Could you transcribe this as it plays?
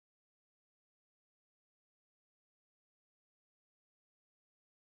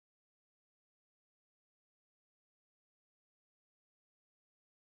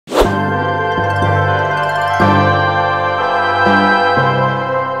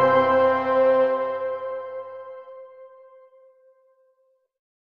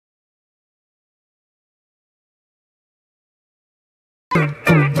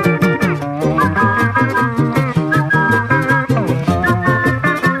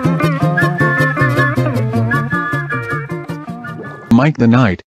Mike the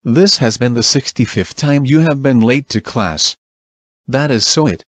Knight, this has been the 65th time you have been late to class. That is so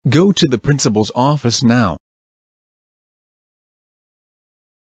it. Go to the principal's office now.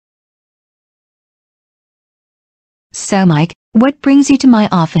 So Mike, what brings you to my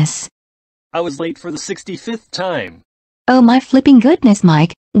office? I was late for the 65th time. Oh my flipping goodness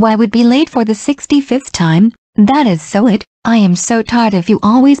Mike, why would be late for the 65th time? That is so it. I am so tired of you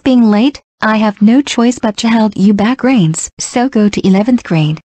always being late. I have no choice but to hold you back reins. So go to 11th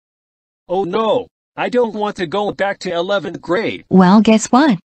grade. Oh no, I don't want to go back to 11th grade. Well, guess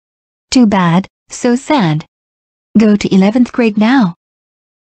what? Too bad, so sad. Go to 11th grade now.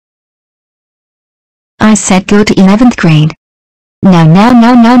 I said go to 11th grade. Now,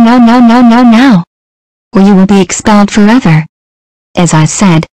 or you will be expelled forever. As I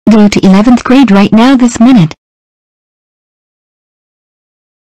said, go to 11th grade right now this minute.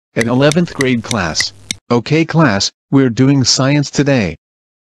 An 11th grade class. Okay class, we're doing science today.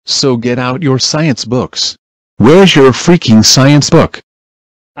 So get out your science books. Where's your freaking science book?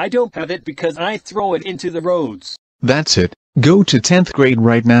 I don't have it because I throw it into the roads. That's it. Go to 10th grade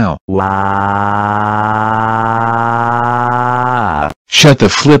right now. Shut the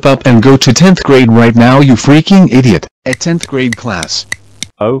flip up and go to 10th grade right now, you freaking idiot. A 10th grade class.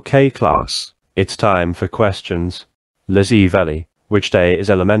 Okay class, it's time for questions. Lizzie Valley, which day is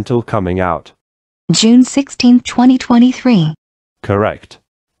Elemental coming out? June 16, 2023. Correct.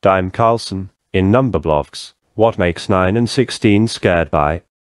 Dime Carlson, in number blocks, what makes 9 and 16 scared by?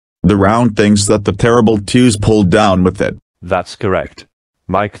 The round things that the terrible twos pulled down with it. That's correct.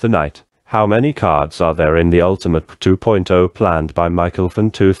 Mike the Knight, how many cards are there in the Ultimate 2.0 planned by Michael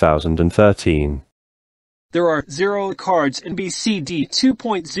from 2013? There are 0 cards in BCD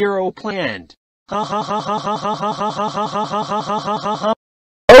 2.0 planned. Ha ha ha ha ha ha ha ha ha ha ha ha ha ha ha ha.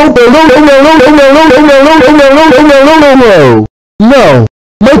 No,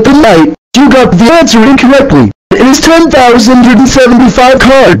 Mike the Knight, you got the answer incorrectly. It is 10,175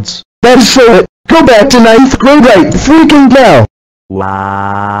 cards. That is so it. Go back to 9th grade right freaking now.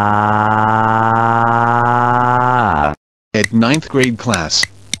 At 9th grade class.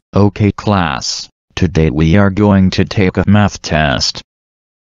 Okay class, today we are going to take a math test.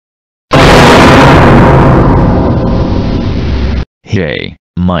 Hey,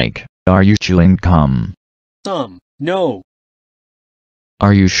 Mike, are you chewing gum? No.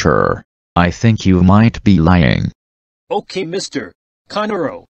 Are you sure? I think you might be lying. Okay, Mr.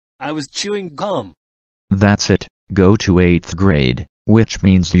 Conero, I was chewing gum. That's it, go to 8th grade, which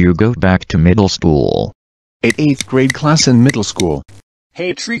means you go back to middle school. At 8th grade class in middle school.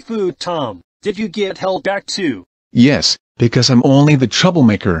 Hey Tree Food Tom, did you get held back too? Yes, because I'm only the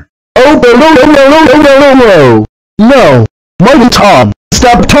troublemaker. No, Mike and Tom,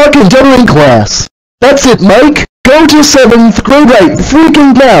 stop talking during class. That's it, Mike. Go to 7th grade right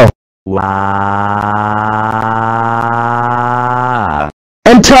freaking now.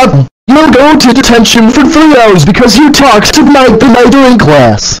 And Tom, you'll go to detention for 3 hours because you talked to Mike the Knight during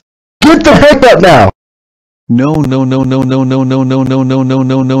class. Get the heck up now. No.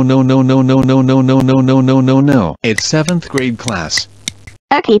 It's 7th grade class.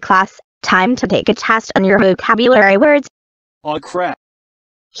 Okay class, time to take a test on your vocabulary words. Aw crap.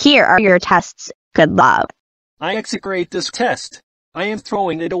 Here are your tests, good luck. I execrate this test. I am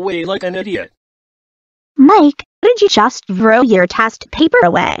throwing it away like an idiot. Mike, did you just throw your test paper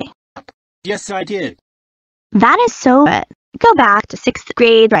away? Yes I did. That is so it. Go back to 6th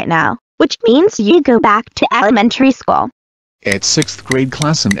grade right now, which means you go back to elementary school. At 6th grade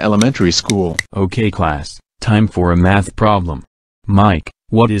class in elementary school. Okay class, time for a math problem. Mike,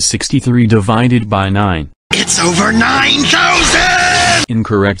 what is 63 divided by 9? It's over 9,000!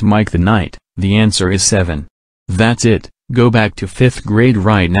 Incorrect Mike the Knight, the answer is 7. That's it, go back to 5th grade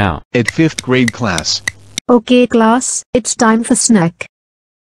right now. At 5th grade class. Okay class, it's time for snack.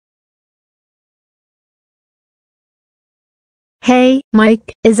 Hey,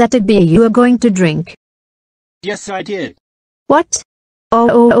 Mike, is that a beer you are going to drink? Yes I did. What?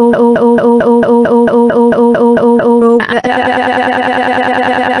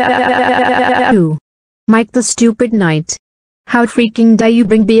 Mike the stupid knight. How freaking dare you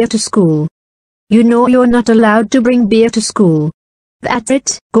bring beer to school? You know you're not allowed to bring beer to school. That's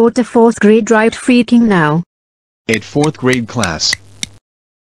it, go to 4th grade right freaking now. At 4th grade class.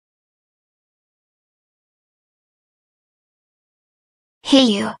 Hey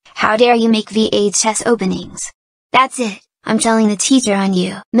you, how dare you make VHS openings? That's it, I'm telling the teacher on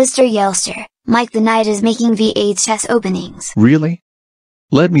you. Mr. Yelster, Mike the Knight is making VHS openings. Really?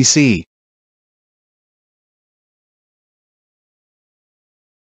 Let me see.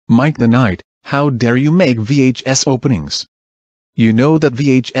 Mike the Knight, how dare you make VHS openings? You know that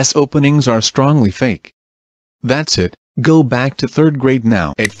VHS openings are strongly fake. That's it, go back to 3rd grade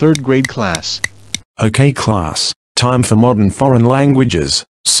now. At 3rd grade class. Okay class, time for modern foreign languages,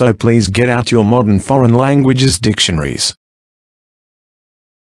 so please get out your modern foreign languages dictionaries.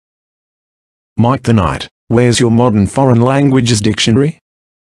 Mike the Knight, where's your modern foreign languages dictionary?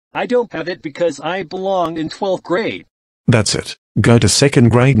 I don't have it because I belong in 12th grade. That's it, go to 2nd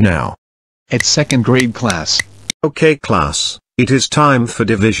grade now. At 2nd grade class. Okay class, it is time for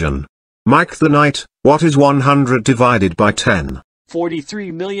division. Mike the Knight, what is 100 divided by 10?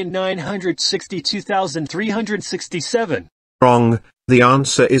 43,962,367. Wrong, the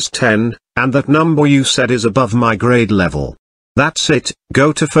answer is 10, and that number you said is above my grade level. That's it,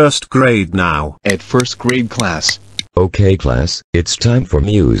 go to 1st grade now. At 1st grade class. Okay class, it's time for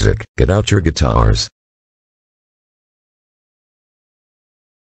music, get out your guitars.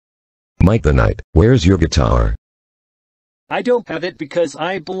 Mike the Knight, where's your guitar? I don't have it because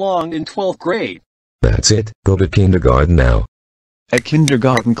I belong in 12th grade. That's it, go to kindergarten now. At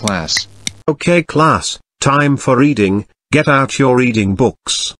kindergarten class. Okay class, time for reading, get out your reading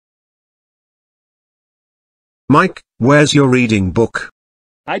books. Mike, where's your reading book?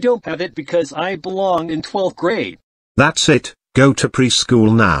 I don't have it because I belong in 12th grade. That's it, go to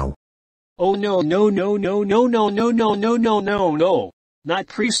preschool now. Oh no no no no no no no no no no no no. Not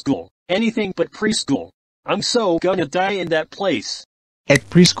preschool, anything but preschool. I'm so gonna die in that place. At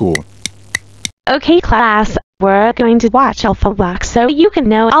preschool. Okay class, we're going to watch Alpha Block so you can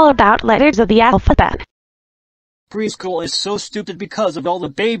know all about letters of the alphabet. Preschool is so stupid because of all the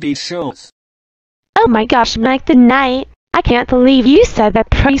baby shows. Oh my gosh, Mike the Knight, I can't believe you said that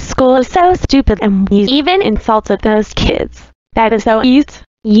preschool is so stupid and you even insulted those kids. That is so easy.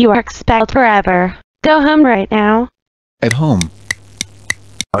 You are expelled forever. Go home right now. At home.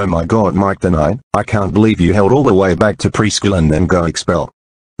 Oh my god, Mike the Knight, I can't believe you held all the way back to preschool and then go expel.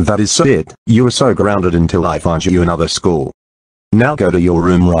 That is so it, you are so grounded until I find you another school. Now go to your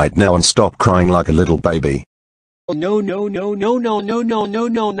room right now and stop crying like a little baby. Oh no no no no no no no no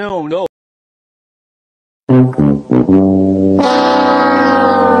no no no.